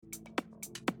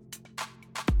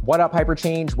What up,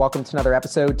 Hyperchange? Welcome to another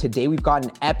episode. Today, we've got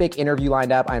an epic interview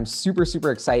lined up. I'm super,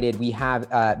 super excited. We have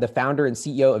the founder and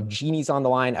CEO of Genies on the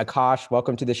line, Akash.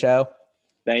 Welcome to the show.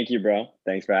 Thank you, bro.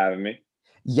 Thanks for having me.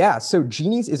 Yeah, so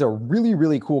Genies is a really,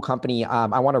 really cool company.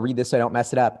 I want to read this so I don't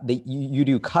mess it up. You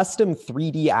do custom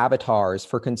 3D avatars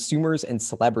for consumers and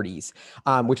celebrities,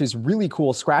 which is really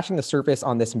cool, scratching the surface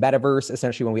on this metaverse.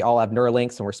 Essentially, when we all have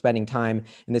Neuralinks and we're spending time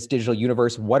in this digital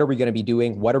universe, what are we going to be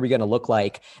doing? What are we going to look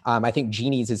like? I think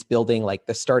Genies is building like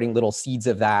the starting little seeds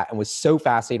of that, and was so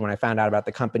fascinated when I found out about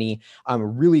the company.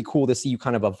 Really cool to see you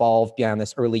kind of evolve beyond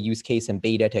this early use case and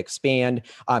beta to expand.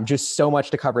 Just so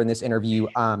much to cover in this interview.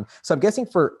 So I'm guessing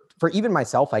for even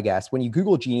myself, I guess, when you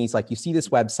Google Genies, like you see this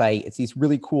website, it's these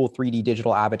really cool 3D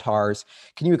digital avatars.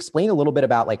 Can you explain a little bit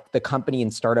about like the company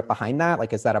and startup behind that?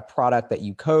 Like, is that a product that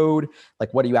you code?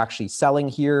 Like, what are you actually selling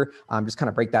here? Just kind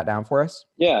of break that down for us.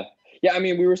 Yeah. Yeah. I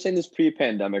mean, we were saying this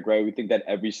pre-pandemic, right? We think that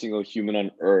every single human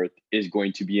on earth is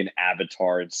going to be an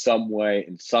avatar in some way,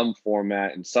 in some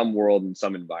format, in some world, in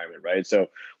some environment, right? So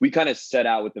we kind of set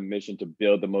out with the mission to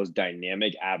build the most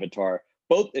dynamic avatar,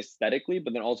 both aesthetically,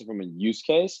 but then also from a use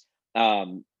case,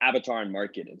 avatar and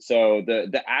market. And so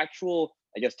the actual,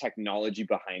 I guess, technology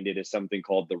behind it is something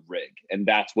called the rig. And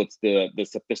that's what's the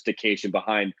sophistication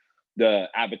behind the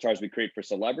avatars we create for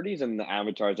celebrities and the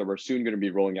avatars that we're soon going to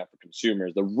be rolling out for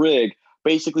consumers. The rig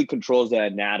basically controls the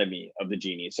anatomy of the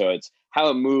genie. So it's how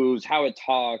it moves, how it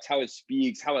talks, how it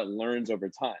speaks, how it learns over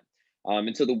time.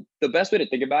 And so the best way to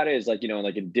think about it is like,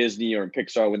 like in Disney or in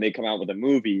Pixar, when they come out with a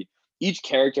movie, each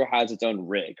character has its own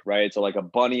rig, right? So like a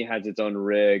bunny has its own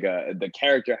rig, the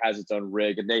character has its own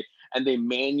rig, and they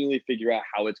manually figure out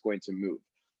how it's going to move.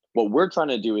 What we're trying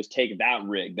to do is take that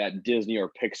rig that Disney or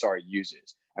Pixar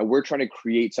uses, and we're trying to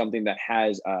create something that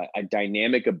has a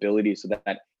dynamic ability so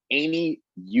that any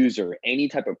user, any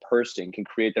type of person can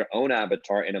create their own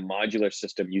avatar in a modular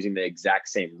system using the exact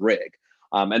same rig.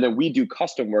 And then we do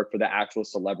custom work for the actual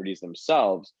celebrities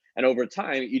themselves. And over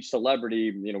time, each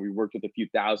celebrity, we worked with a few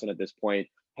thousand at this point,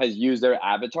 has used their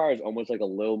avatar as almost like a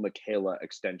Lil Miquela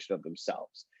extension of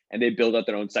themselves. And they build out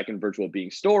their own second virtual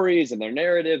being stories and their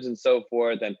narratives and so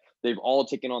forth. And they've all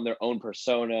taken on their own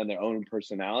persona and their own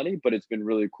personality. But it's been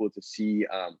really cool to see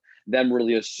them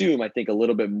really assume, I think, a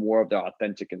little bit more of their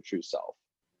authentic and true self.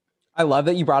 I love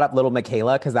that you brought up Little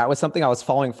Miquela because that was something I was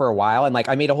following for a while. And like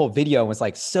I made a whole video and was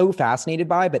like so fascinated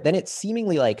by, but then it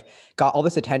seemingly like got all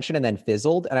this attention and then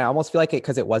fizzled. And I almost feel like it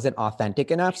because it wasn't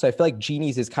authentic enough. So I feel like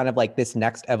Genies is kind of like this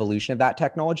next evolution of that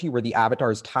technology where the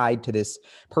avatar is tied to this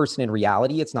person in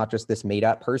reality. It's not just this made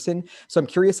up person. So I'm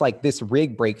curious, like this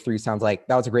rig breakthrough sounds like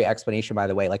that was a great explanation, by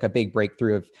the way, like a big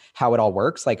breakthrough of how it all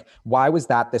works. Like, why was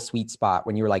that the sweet spot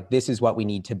when you were like, this is what we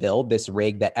need to build, this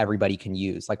rig that everybody can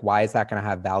use? Like, why is that going to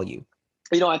have value?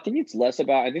 I think it's less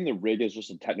about, I think the rig is just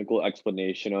a technical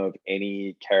explanation of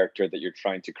any character that you're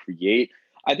trying to create.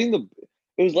 I think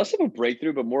it was less of a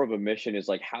breakthrough, but more of a mission is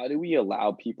like, how do we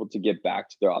allow people to get back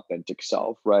to their authentic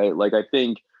self, right? Like, I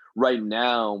think right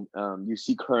now, you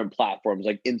see current platforms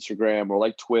like Instagram or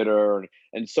like Twitter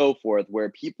and so forth,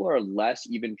 where people are less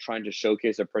even trying to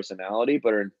showcase their personality,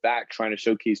 but are in fact trying to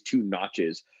showcase two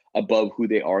notches above who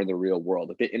they are in the real world.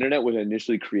 Like the internet was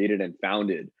initially created and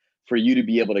founded for you to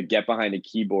be able to get behind a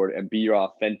keyboard and be your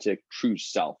authentic, true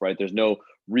self, right? There's no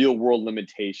real world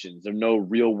limitations. There's no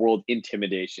real world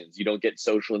intimidations. You don't get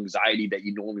social anxiety that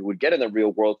you normally would get in the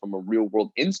real world from a real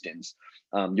world instance.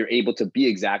 You're able to be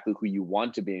exactly who you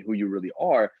want to be and who you really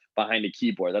are behind a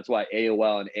keyboard. That's why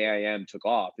AOL and AIM took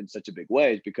off in such a big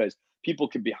way, is because people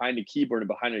could behind a keyboard and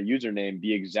behind a username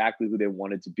be exactly who they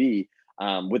wanted to be,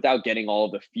 without getting all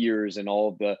of the fears and all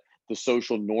of the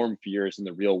social norm fears in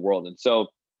the real world. And so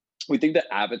we think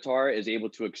that Avatar is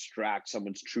able to extract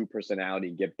someone's true personality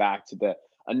and get back to the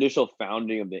initial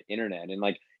founding of the internet. And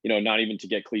like, not even to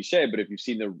get cliche, but if you've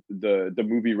seen the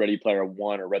movie Ready Player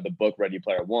One or read the book Ready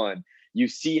Player One, you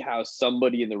see how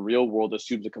somebody in the real world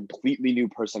assumes a completely new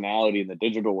personality in the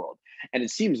digital world. And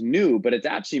it seems new, but it's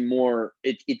actually more,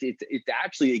 it's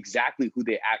actually exactly who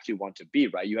they actually want to be,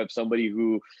 right? You have somebody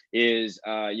who is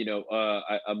a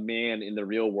man in the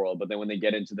real world, but then when they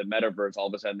get into the metaverse, all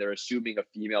of a sudden they're assuming a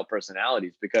female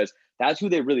personalities because that's who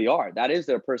they really are. That is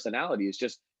their personality. It's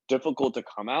just difficult to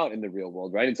come out in the real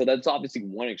world, right? And so that's obviously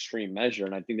one extreme measure.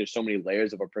 And I think there's so many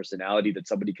layers of a personality that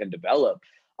somebody can develop.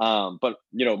 But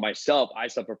myself, I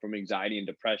suffer from anxiety and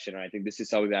depression, and I think this is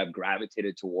something that I've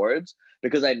gravitated towards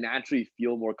because I naturally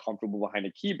feel more comfortable behind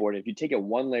a keyboard. If you take it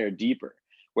one layer deeper,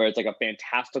 where it's like a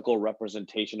fantastical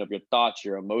representation of your thoughts,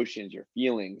 your emotions, your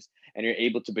feelings, and you're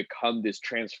able to become this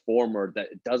transformer that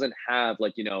doesn't have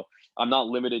like, I'm not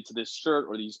limited to this shirt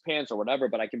or these pants or whatever,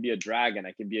 but I can be a dragon,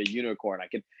 I can be a unicorn, I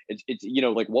can, it's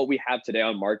like what we have today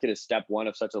on market is step one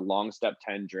of such a long step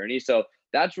 10 journey. So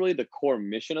that's really the core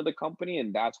mission of the company,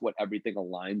 and that's what everything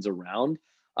aligns around.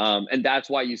 And that's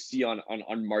why you see on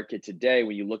market today,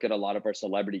 when you look at a lot of our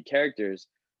celebrity characters,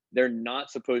 they're not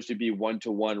supposed to be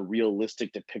one-to-one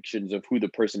realistic depictions of who the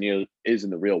person is in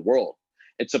the real world.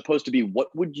 It's supposed to be, what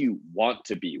would you want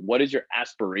to be? What is your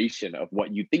aspiration of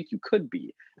what you think you could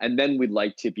be? And then we'd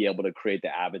like to be able to create the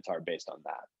avatar based on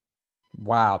that.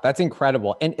 Wow, that's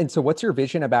incredible. And so what's your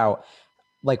vision about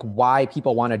like why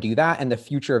people want to do that and the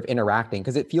future of interacting?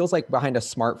 Because it feels like behind a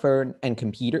smartphone and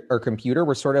computer,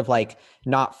 we're sort of like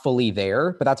not fully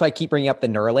there. But that's why I keep bringing up the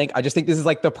Neuralink. I just think this is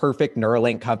like the perfect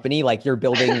Neuralink company. Like you're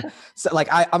building, so like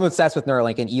I'm obsessed with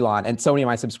Neuralink and Elon, and so many of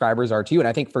my subscribers are too. And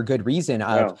I think for good reason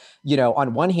of,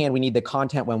 on one hand, we need the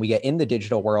content when we get in the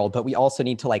digital world, but we also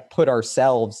need to like put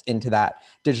ourselves into that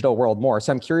digital world more.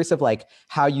 So I'm curious of like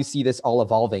how you see this all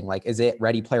evolving. Like, is it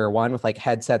Ready Player One with like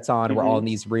headsets on, we're all in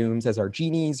these rooms as our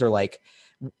genies, or like,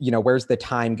 where's the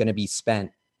time going to be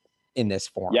spent in this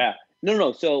form? Yeah,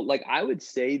 no. So like, I would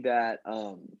say that,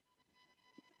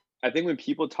 I think when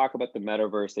people talk about the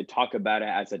metaverse, they talk about it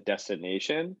as a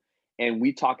destination, and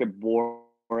we talk about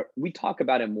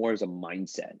it more as a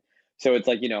mindset. So it's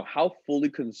like, how fully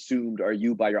consumed are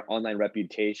you by your online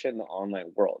reputation, the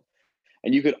online world?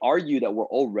 And you could argue that we're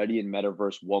already in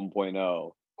metaverse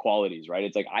 1.0 qualities, right?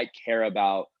 It's like, I care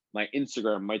about my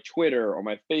Instagram, my Twitter, or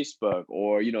my Facebook,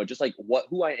 or just like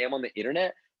who I am on the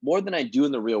internet more than I do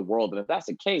in the real world. And if that's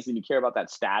the case, then you care about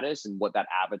that status and what that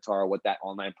avatar, what that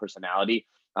online personality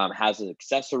has as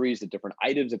accessories, the different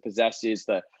items it possesses,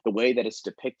 the way that it's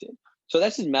depicted. So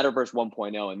this is metaverse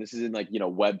 1.0, and this is in like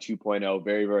web 2.0,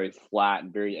 very, very flat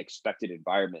and very expected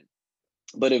environment.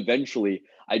 But eventually,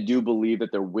 I do believe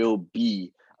that there will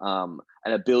be an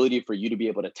ability for you to be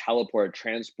able to teleport,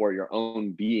 transport your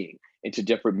own being into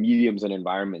different mediums and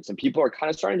environments. And people are kind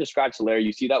of starting to scratch the layer.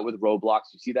 You see that with Roblox,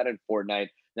 you see that in Fortnite.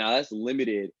 Now that's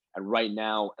limited and right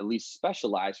now, at least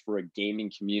specialized for a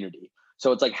gaming community.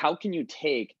 So it's like, how can you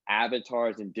take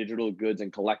avatars and digital goods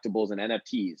and collectibles and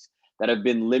NFTs that have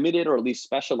been limited or at least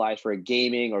specialized for a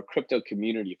gaming or crypto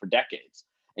community for decades,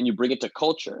 and you bring it to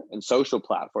culture and social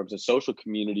platforms and social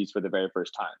communities for the very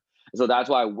first time? And so that's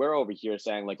why we're over here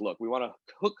saying, like, look, we want to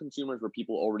hook consumers where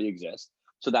people already exist.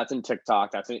 So that's in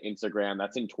TikTok, that's in Instagram,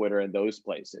 that's in Twitter, and those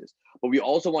places. But we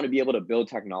also want to be able to build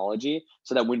technology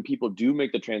so that when people do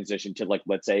make the transition to, like,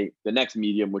 let's say the next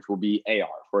medium, which will be AR,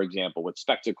 for example, with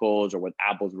spectacles or with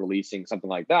Apple's releasing something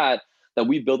like that, that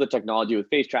we build the technology with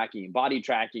face tracking, body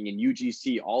tracking, and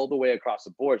UGC all the way across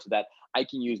the board so that I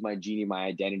can use my Genie, my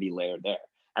identity layer there.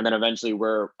 And then eventually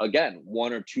we're, again,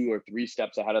 1 or 2 or 3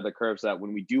 steps ahead of the curve so that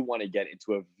when we do want to get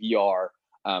into a VR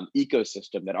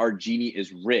ecosystem, that our Genie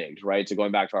is rigged, right? So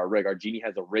going back to our rig, our Genie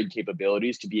has the rig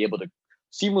capabilities to be able to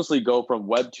seamlessly go from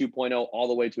Web 2.0 all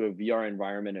the way to a VR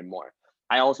environment and more.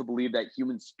 I also believe that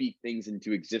humans speak things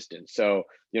into existence. So,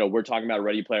 we're talking about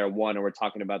Ready Player One, and we're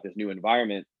talking about this new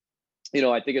environment.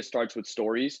 I think it starts with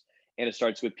stories, and it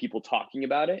starts with people talking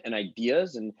about it and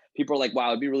ideas. And people are like, wow,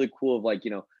 it'd be really cool if, like,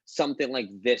 something like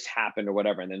this happened or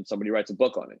whatever. And then somebody writes a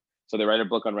book on it. So they write a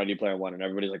book on Ready Player One, and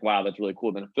everybody's like, wow, that's really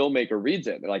cool. Then a filmmaker reads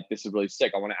it. They're like, this is really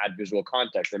sick. I want to add visual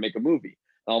context. They make a movie.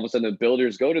 And all of a sudden the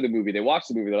builders go to the movie, they watch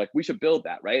the movie. They're like, we should build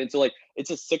that, right? And so, like,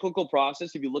 it's a cyclical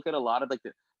process. If you look at a lot of like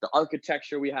the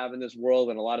architecture we have in this world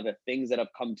and a lot of the things that have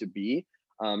come to be,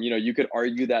 you could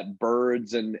argue that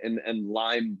birds and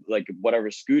lime, like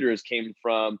whatever scooters, came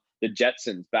from the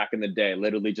Jetsons back in the day,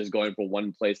 literally just going from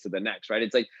one place to the next, right?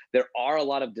 It's like there are a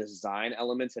lot of design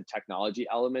elements and technology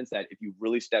elements that if you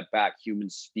really step back,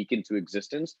 humans speak into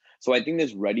existence. So I think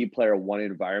this Ready Player One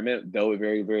environment, though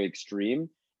very, very extreme,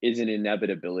 is an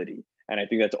inevitability. And I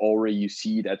think that's already, you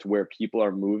see, that's where people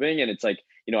are moving. And it's like,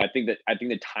 I think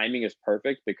the timing is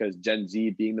perfect because Gen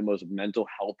Z, being the most mental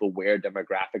health aware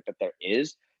demographic that there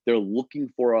is, they're looking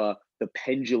for the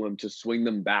pendulum to swing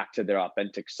them back to their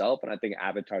authentic self. And I think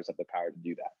avatars have the power to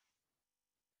do that.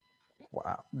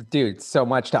 Wow, dude, so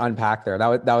much to unpack there.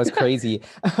 That was crazy.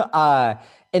 And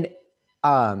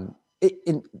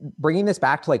in bringing this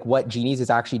back to like what Genies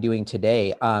is actually doing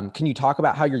today, can you talk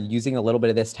about how you're using a little bit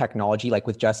of this technology, like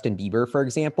with Justin Bieber, for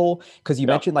example? Because you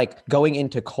mentioned like going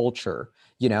into culture,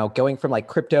 going from like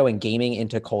crypto and gaming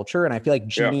into culture. And I feel like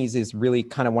Genies is really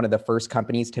kind of one of the first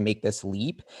companies to make this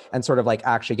leap and sort of like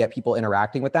actually get people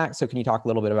interacting with that. So can you talk a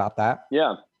little bit about that?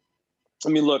 Yeah. I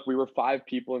mean, look, we were 5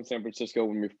 people in San Francisco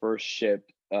when we first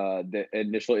shipped the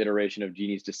initial iteration of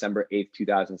Genies, December 8th,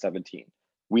 2017.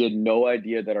 We had no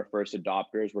idea that our first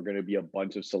adopters were going to be a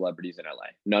bunch of celebrities in LA.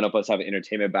 None of us have an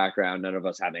entertainment background. None of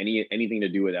us have anything to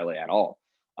do with LA at all.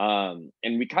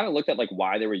 And we kind of looked at like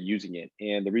why they were using it,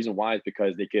 and the reason why is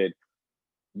because they could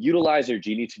utilize their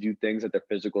genie to do things that their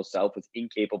physical self was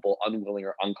incapable, unwilling,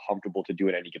 or uncomfortable to do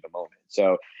at any given moment.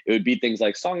 So it would be things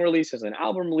like song releases and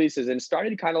album releases, and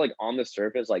started kind of like on the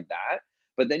surface like that.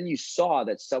 But then you saw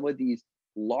that some of these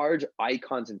large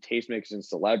icons and tastemakers and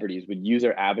celebrities would use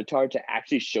their avatar to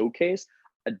actually showcase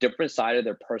a different side of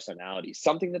their personality,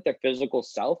 something that their physical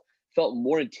self felt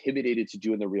more intimidated to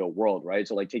do in the real world, right?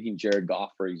 So, like taking Jared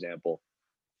Goff, for example,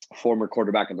 former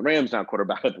quarterback in the Rams, now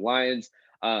quarterback of the Lions.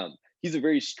 He's a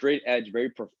very straight edge, very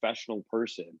professional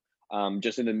person,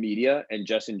 just in the media and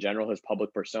just in general, his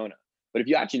public persona. But if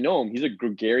you actually know him, he's a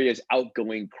gregarious,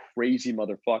 outgoing, crazy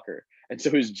motherfucker. And so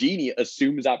his genie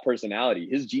assumes that personality.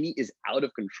 His genie is out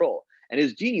of control. And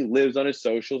his genie lives on his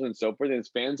socials and so forth. And his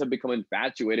fans have become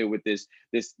infatuated with this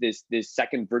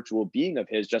second virtual being of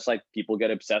his, just like people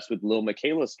get obsessed with Lil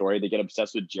Miquela's story. They get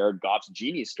obsessed with Jared Goff's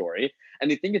genie story.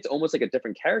 And they think it's almost like a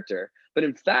different character. But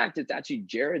in fact, it's actually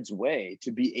Jared's way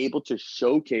to be able to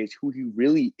showcase who he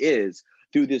really is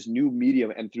through this new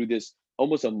medium and through this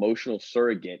almost emotional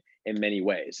surrogate in many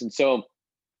ways. And so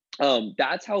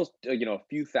that's how a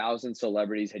few thousand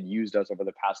celebrities had used us over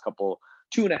the past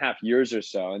 2.5 years or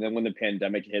so. And then when the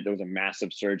pandemic hit, there was a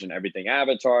massive surge in everything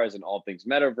avatars and all things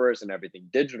metaverse and everything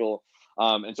digital.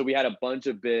 And so we had a bunch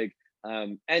of big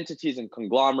entities and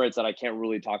conglomerates that I can't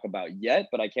really talk about yet,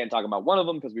 but I can talk about one of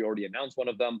them because we already announced one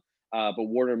of them. But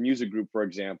Warner Music Group, for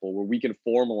example, where we can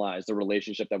formalize the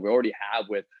relationship that we already have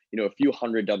with a few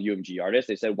hundred WMG artists.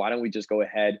 They said, why don't we just go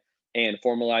ahead and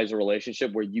formalize a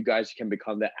relationship where you guys can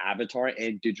become the avatar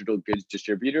and digital goods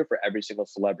distributor for every single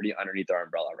celebrity underneath our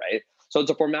umbrella, right? So it's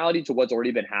a formality to what's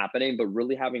already been happening, but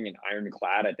really having an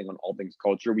ironclad, I think, on all things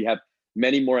culture. We have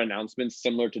many more announcements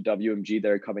similar to WMG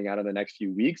that are coming out in the next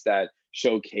few weeks that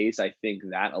showcase, I think,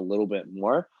 that a little bit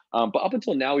more. But up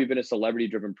until now, we've been a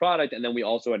celebrity-driven product, and then we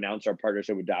also announced our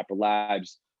partnership with Dapper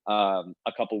Labs a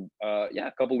couple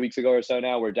weeks ago or so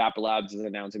now, where Dapper Labs is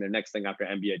announcing their next thing after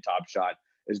NBA Top Shot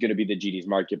is going to be the Genie's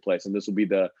Marketplace, and this will be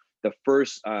the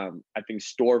first I think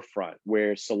storefront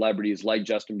where celebrities like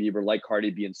Justin Bieber, like Cardi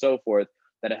B, and so forth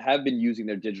that have been using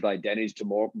their digital identities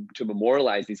to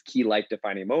memorialize these key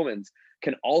life-defining moments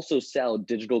can also sell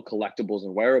digital collectibles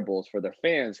and wearables for their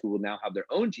fans who will now have their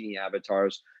own Genie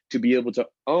avatars to be able to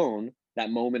own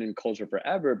that moment in culture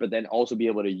forever, but then also be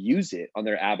able to use it on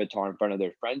their avatar in front of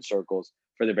their friend circles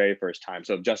for the very first time.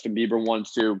 So if Justin Bieber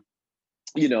wants to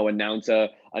announce a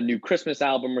new Christmas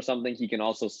album or something, he can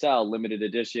also sell limited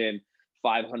edition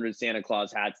 500 Santa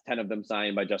Claus hats, 10 of them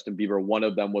signed by Justin Bieber. One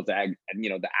of them was the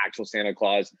actual Santa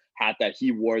Claus hat that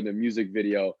he wore in the music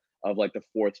video of like the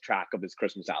fourth track of his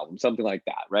Christmas album, something like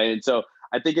that, right? And so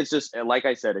I think it's just, like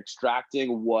I said,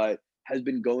 extracting what has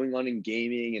been going on in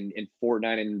gaming and in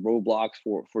Fortnite and Roblox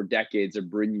for decades and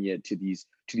bringing it to these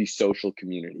social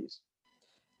communities.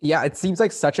 Yeah, it seems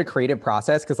like such a creative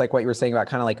process because like what you were saying about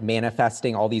kind of like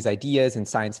manifesting all these ideas in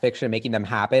science fiction and making them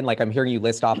happen. Like I'm hearing you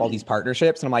list off all these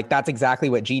partnerships and I'm like, that's exactly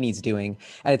what Genie's doing.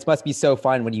 And it must be so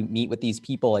fun when you meet with these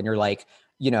people and you're like,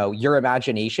 your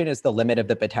imagination is the limit of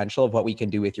the potential of what we can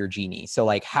do with your Genie. So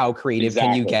like how creative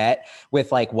can you get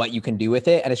with like what you can do with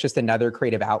it? And it's just another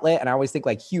creative outlet. And I always think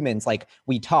like humans, like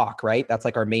we talk, right? That's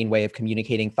like our main way of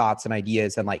communicating thoughts and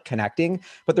ideas and like connecting.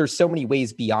 But there's so many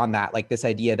ways beyond that. Like this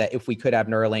idea that if we could have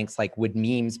Neuralinks, like would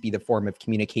memes be the form of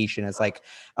communication as like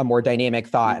a more dynamic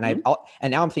thought? Mm-hmm.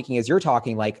 And now I'm thinking as you're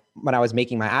talking, like when I was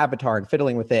making my avatar and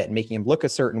fiddling with it and making him look a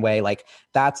certain way, like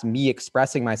that's me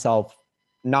expressing myself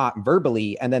not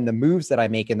verbally, and then the moves that I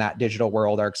make in that digital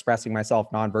world are expressing myself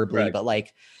non-verbally. Right. But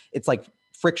like it's like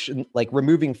friction, like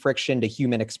removing friction to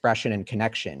human expression and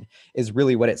connection is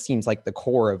really what it seems like the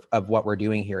core of what we're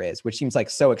doing here is, which seems like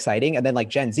so exciting. And then like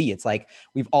Gen Z, it's like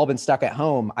we've all been stuck at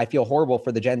home. I feel horrible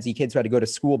for the Gen Z kids who had to go to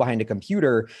school behind a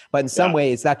computer, but in some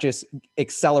ways that just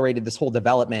accelerated this whole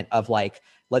development of like,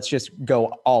 let's just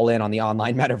go all in on the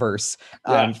online metaverse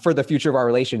for the future of our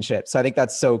relationship. So I think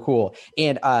that's so cool.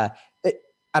 And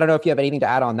I don't know if you have anything to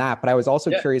add on that, but I was also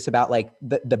curious about like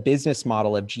the business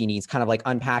model of Genies, kind of like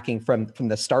unpacking from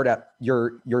the startup,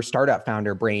 your startup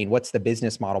founder brain. What's the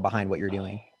business model behind what you're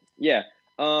doing? Yeah.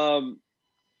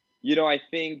 I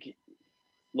think,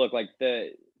 look, like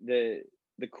the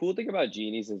cool thing about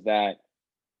Genies is that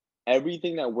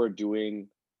everything that we're doing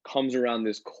comes around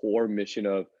this core mission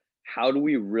of how do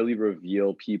we really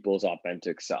reveal people's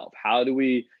authentic self? How do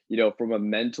we, from a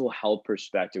mental health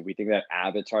perspective, we think that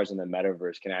avatars in the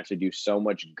metaverse can actually do so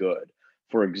much good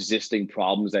for existing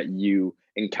problems that you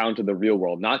encounter in the real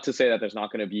world. Not to say that there's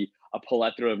not going to be a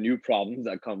plethora of new problems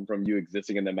that come from you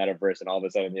existing in the metaverse, and all of a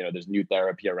sudden, there's new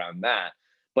therapy around that.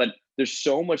 But there's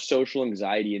so much social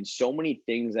anxiety and so many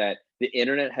things that the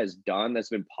internet has done that's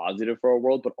been positive for our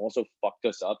world, but also fucked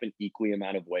us up in equally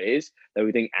amount of ways that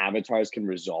we think avatars can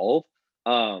resolve.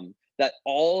 That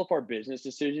all of our business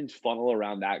decisions funnel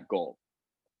around that goal.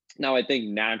 Now, I think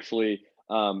naturally,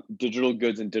 digital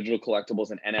goods and digital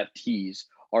collectibles and NFTs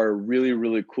are a really,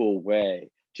 really cool way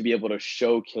to be able to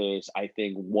showcase, I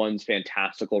think, one's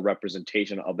fantastical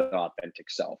representation of the authentic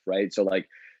self, right? So, like,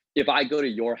 if I go to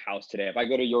your house today, if I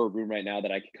go to your room right now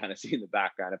that I can kind of see in the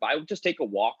background, if I would just take a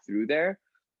walk through there,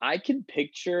 I can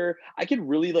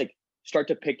really like start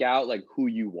to pick out like who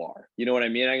you are. You know what I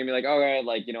mean? I can be like, all right,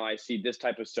 like, I see this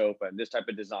type of sofa and this type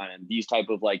of design and these type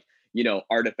of like,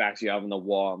 artifacts you have on the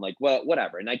wall. I'm like, well,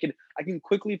 whatever. And I can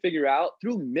quickly figure out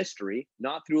through mystery,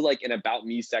 not through like an about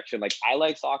me section. Like, I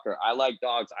like soccer, I like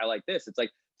dogs, I like this. It's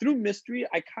like through mystery,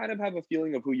 I kind of have a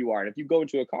feeling of who you are. And if you go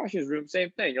into a cautious room,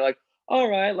 same thing. You're like, all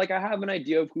right, like I have an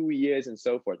idea of who he is and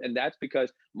so forth. And that's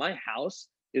because my house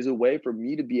is a way for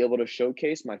me to be able to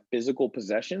showcase my physical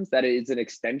possessions, that is an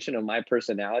extension of my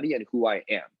personality and who I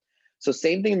am. So,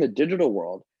 same thing in the digital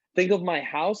world. Think of my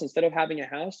house, instead of having a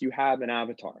house, you have an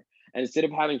avatar. And instead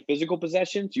of having physical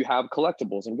possessions, you have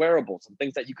collectibles and wearables and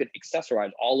things that you can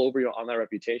accessorize all over your online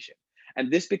reputation.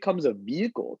 And this becomes a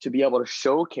vehicle to be able to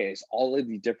showcase all of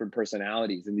these different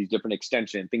personalities and these different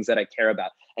extensions, things that I care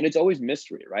about. And it's always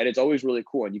mystery, right? It's always really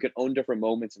cool. And you can own different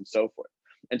moments and so forth.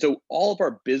 And so all of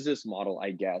our business model,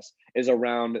 I guess, is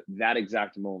around that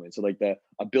exact moment. So like the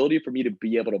ability for me to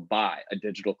be able to buy a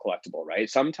digital collectible, right?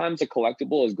 Sometimes a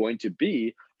collectible is going to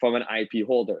be from an IP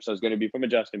holder. So it's going to be from a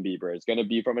Justin Bieber. It's going to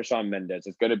be from a Shawn Mendes.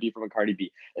 It's going to be from a Cardi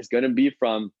B. It's going to be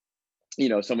from,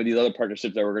 some of these other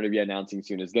partnerships that we're going to be announcing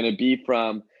soon. Is going to be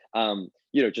from,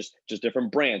 just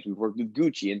different brands. We've worked with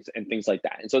Gucci and things like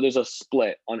that. And so there's a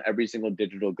split on every single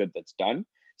digital good that's done.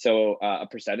 So a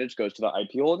percentage goes to the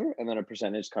IP holder, and then a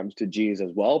percentage comes to G's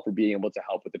as well for being able to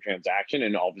help with the transaction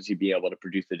and obviously be able to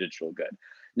produce the digital good.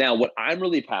 Now, what I'm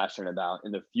really passionate about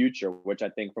in the future, which I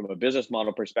think from a business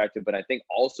model perspective, but I think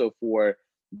also for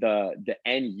the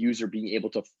end user being able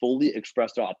to fully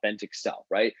express their authentic self,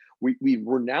 right?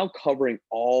 We're now covering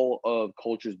all of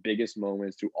culture's biggest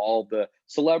moments through all the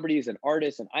celebrities and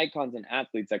artists and icons and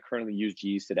athletes that currently use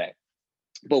G's today.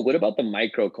 But what about the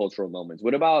micro cultural moments?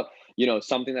 What about,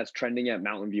 something that's trending at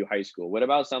Mountain View High School? What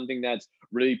about something that's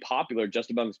really popular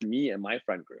just amongst me and my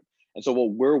friend group? And so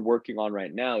what we're working on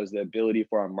right now is the ability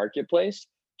for our marketplace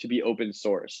to be open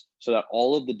source, so that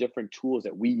all of the different tools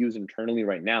that we use internally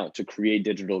right now to create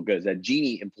digital goods that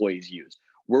Genie employees use,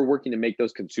 we're working to make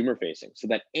those consumer facing so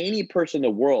that any person in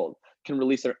the world can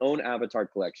release their own avatar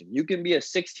collection. You can be a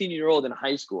 16-year-old in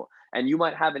high school and you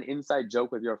might have an inside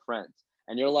joke with your friends.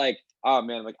 And you're like, oh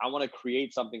man, like I want to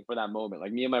create something for that moment.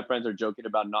 Like me and my friends are joking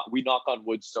about we knock on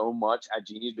wood so much at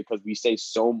Genies because we say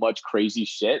so much crazy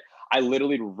shit. I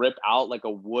literally rip out like a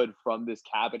wood from this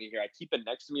cabinet here. I keep it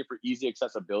next to me for easy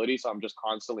accessibility. So I'm just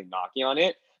constantly knocking on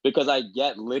it because I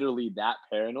get literally that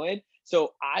paranoid.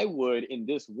 So I would, in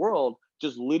this world,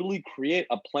 just literally create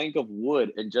a plank of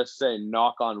wood and just say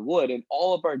knock on wood, and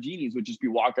all of our Genies would just be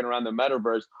walking around the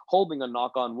metaverse holding a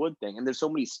knock on wood thing. And there's so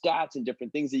many stats and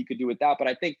different things that you could do with that. But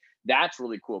I think that's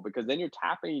really cool because then you're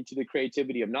tapping into the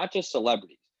creativity of not just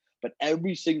celebrities, but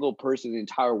every single person in the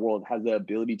entire world has the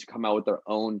ability to come out with their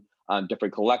own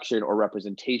different collection or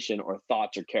representation or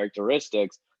thoughts or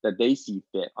characteristics that they see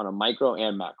fit on a micro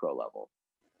and macro level.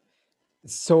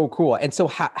 So cool. And so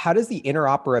how does the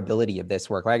interoperability of this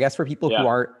work? Like, I guess for people who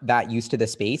aren't that used to the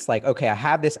space, like, okay, I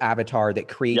have this avatar that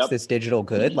creates this digital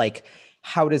good. Like,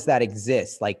 how does that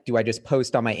exist? Like, do I just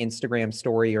post on my Instagram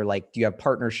story, or like, do you have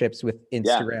partnerships with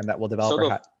Instagram that will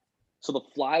develop? So the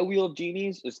flywheel of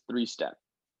Genies is 3-step.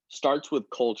 Starts with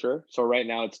culture. So right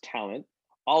now it's talent.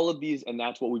 All of these, and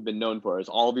that's what we've been known for, is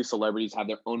all of these celebrities have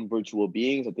their own virtual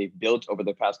beings that they've built over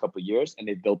the past couple of years, and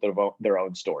they've built their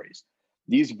own stories.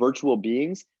 These virtual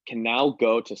beings can now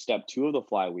go to step 2 of the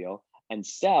flywheel and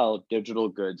sell digital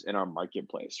goods in our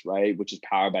marketplace, right? Which is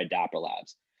powered by Dapper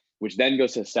Labs, which then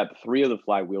goes to step 3 of the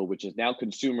flywheel, which is now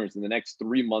consumers in the next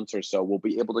 3 months or so will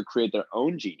be able to create their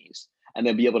own Genies and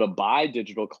then be able to buy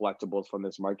digital collectibles from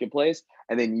this marketplace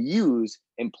and then use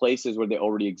in places where they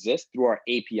already exist through our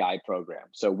API program.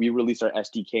 So we released our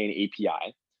SDK and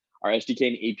API. Our SDK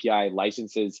and API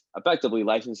effectively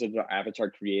licenses our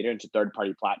avatar creator into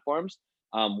third-party platforms.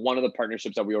 One of the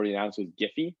partnerships that we already announced was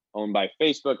Giphy, owned by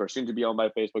Facebook, or soon to be owned by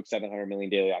Facebook, 700 million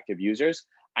daily active users.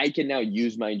 I can now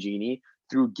use my Genie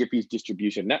through Giphy's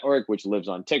distribution network, which lives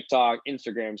on TikTok,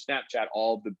 Instagram, Snapchat,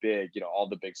 all the big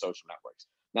social networks.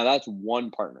 Now that's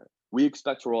one partner. we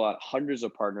expect to roll out hundreds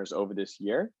of partners over this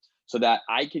year so that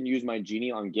I can use my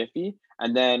Genie on Giphy.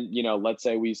 And then, let's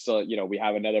say we still, we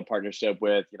have another partnership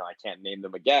with, I can't name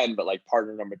them again, but like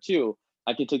partner number two,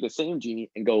 I can take the same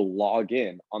Genie and go log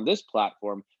in on this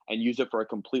platform and use it for a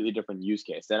completely different use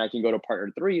case. Then I can go to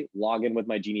partner three, log in with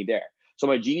my Genie there. So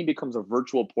my Genie becomes a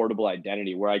virtual portable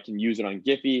identity where I can use it on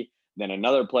Giphy, then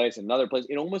another place, another place.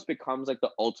 It almost becomes like the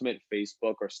ultimate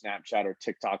Facebook or Snapchat or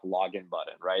TikTok login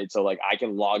button, right? So like I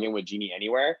can log in with Genie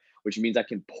anywhere, which means I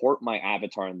can port my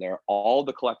avatar in there, all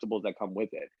the collectibles that come with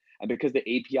it. And because the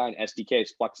API and SDK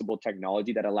is flexible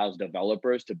technology that allows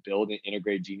developers to build and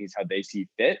integrate Genies how they see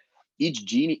fit,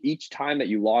 each time that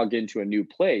you log into a new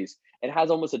place, it has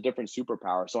almost a different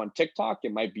superpower. So on TikTok,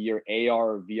 it might be your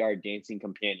AR or VR dancing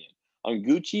companion. On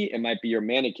Gucci, it might be your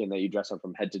mannequin that you dress up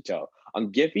from head to toe.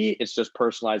 On Giphy, it's just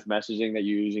personalized messaging that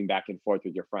you're using back and forth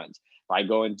with your friends. If I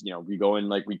go in, we go in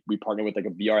like we partner with like a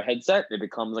VR headset, it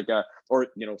becomes like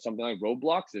something like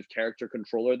Roblox, there's character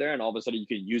controller there, and all of a sudden you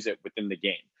can use it within the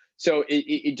game. So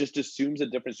it just assumes a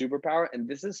different superpower. And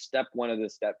this is step one of the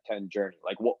step 10 journey.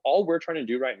 Like all we're trying to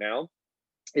do right now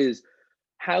is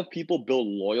have people build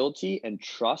loyalty and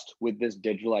trust with this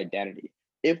digital identity.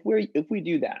 If we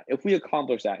do that, if we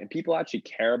accomplish that, and people actually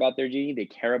care about their Genie, they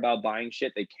care about buying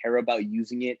shit, they care about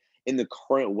using it in the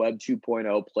current Web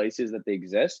 2.0 places that they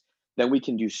exist, then we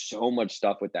can do so much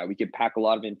stuff with that. We can pack a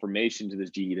lot of information to this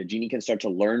Genie. The Genie can start to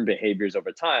learn behaviors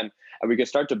over time, and we can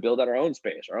start to build out our own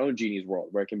space, our own Genie's world,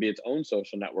 where it can be its own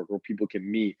social network where people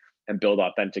can meet and build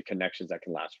authentic connections that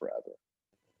can last forever.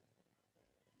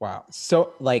 Wow.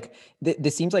 So like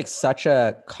this seems like such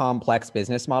a complex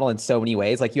business model in so many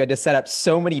ways. Like you had to set up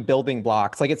so many building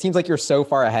blocks. Like it seems like you're so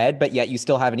far ahead, but yet you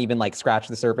still haven't even like scratched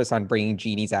the surface on bringing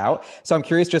Genies out. So I'm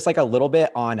curious just like a little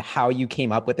bit on how you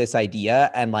came up with this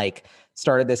idea and like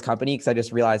started this company, because I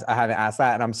just realized I haven't asked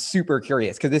that, and I'm super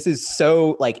curious because this is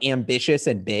so like ambitious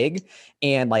and big,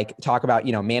 and like talk about,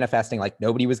 manifesting like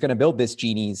nobody was going to build this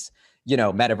Genies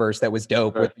metaverse that was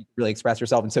dope, where you really express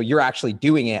yourself. And so you're actually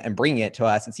doing it and bringing it to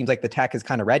us. It seems like the tech is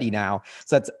kind of ready now.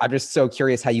 So I'm just so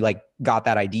curious how you like got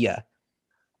that idea.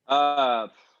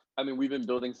 We've been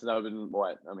building since I've been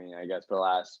I guess for the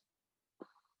last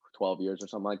 12 years or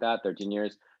something like that, 13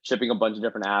 years, shipping a bunch of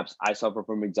different apps. I suffer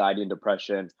from anxiety and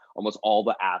depression. Almost all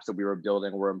the apps that we were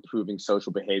building were improving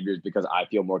social behaviors because I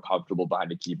feel more comfortable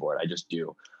behind a keyboard. I just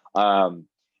do.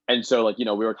 And so we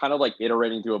were kind of like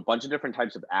iterating through a bunch of different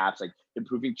types of apps, like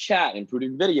improving chat,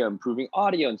 improving video, improving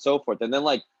audio, and so forth. And then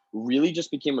really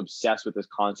just became obsessed with this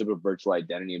concept of virtual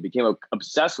identity, and became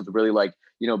obsessed with really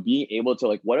being able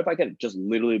to what if I could just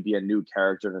literally be a new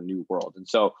character in a new world. And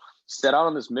so set out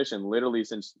on this mission literally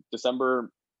since December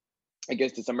 8,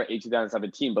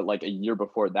 2017, but a year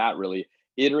before that, really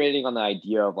iterating on the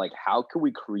idea of how could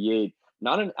we create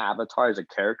not an avatar as a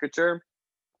caricature,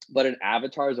 but an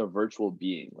avatar is a virtual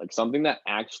being, something that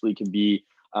actually can be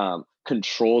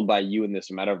controlled by you in this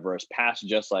metaverse, past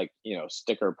just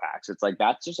sticker packs. It's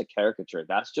that's just a caricature.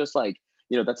 That's just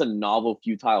that's a novel,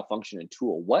 futile function and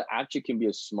tool. What actually can be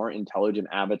a smart, intelligent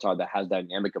avatar that has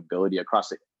dynamic ability across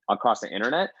the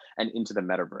internet and into the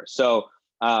metaverse? So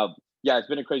yeah, it's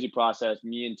been a crazy process.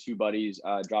 Me and two buddies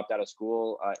dropped out of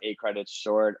school, 8 credits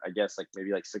short, I guess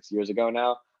maybe 6 years ago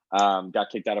now. Got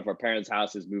kicked out of our parents'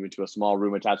 houses, moved into a small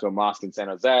room attached to a mosque in San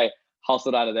Jose,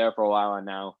 hustled out of there for a while, and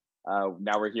now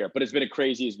we're here. But it's been a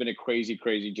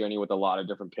crazy journey with a lot of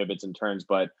different pivots and turns.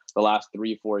 But the last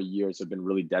 3-4 years have been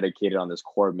really dedicated on this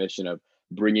core mission of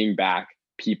bringing back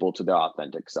people to their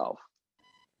authentic self.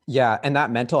 Yeah. And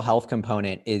that mental health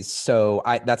component is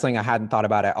that's something I hadn't thought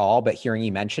about at all, but hearing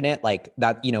you mention it,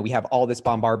 we have all this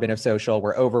bombardment of social,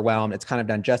 we're overwhelmed. It's kind of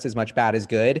done just as much bad as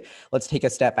good. Let's take a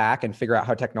step back and figure out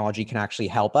how technology can actually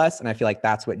help us. And I feel like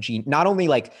that's what not only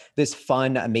this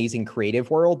fun, amazing,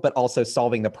 creative world, but also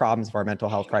solving the problems of our mental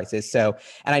health crisis. So,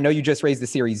 and I know you just raised the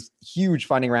series huge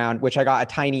funding round, which I was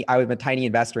a tiny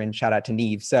investor in, shout out to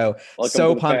Neve. So,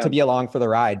 pumped to be along for the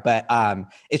ride, but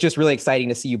it's just really exciting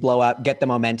to see you blow up, get the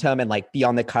momentum, and be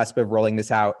on the cusp of rolling this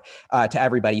out to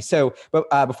everybody. So, but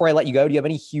before I let you go, do you have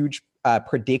any huge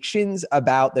predictions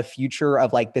about the future of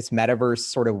this metaverse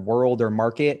sort of world or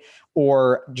market,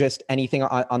 or just anything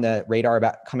on the radar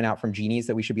about coming out from Genies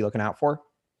that we should be looking out for?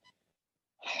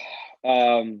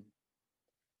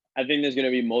 I think there's going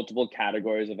to be multiple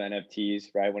categories of NFTs,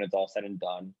 right, when it's all said and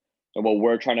done. And what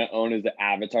we're trying to own is the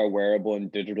avatar, wearable,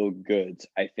 and digital goods,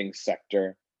 I think,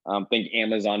 sector. Think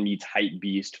Amazon meets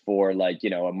Hypebeast for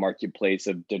a marketplace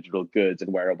of digital goods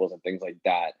and wearables and things like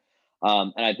that.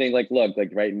 And I think look,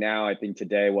 right now, I think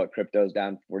today what crypto's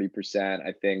down 40%.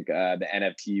 I think the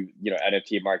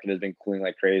NFT market has been cooling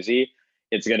like crazy.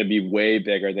 it's going to be way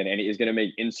bigger than any. It's going to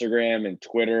make Instagram and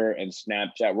Twitter and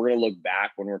Snapchat. We're going to look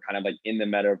back when we're kind of like in the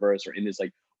metaverse or in this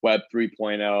like Web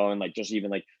 3.0 and like just even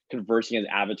like conversing as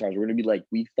avatars. We're going to be like,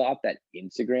 we thought that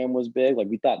Instagram was big. Like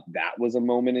we thought that was a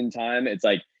moment in time. It's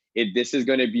like this is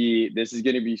going to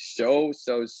be so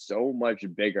much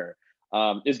bigger.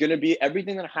 It's going to be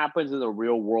everything that happens in the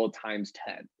real world times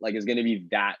 10. Like it's going to be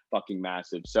that fucking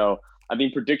massive. So I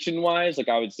mean, prediction wise, like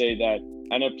I would say that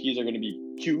NFTs are going to be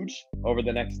huge over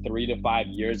the next 3 to 5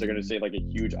 years. They're going to say like a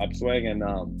huge upswing, and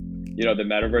the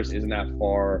metaverse isn't as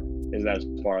far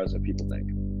as what people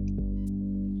think.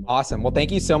 Awesome. Well,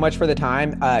 thank you so much for the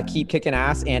time. Keep kicking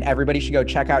ass, and everybody should go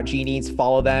check out Genies,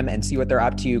 follow them, and see what they're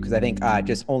up to, because I think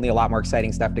just only a lot more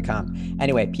exciting stuff to come.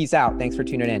 Anyway, peace out. Thanks for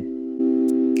tuning in.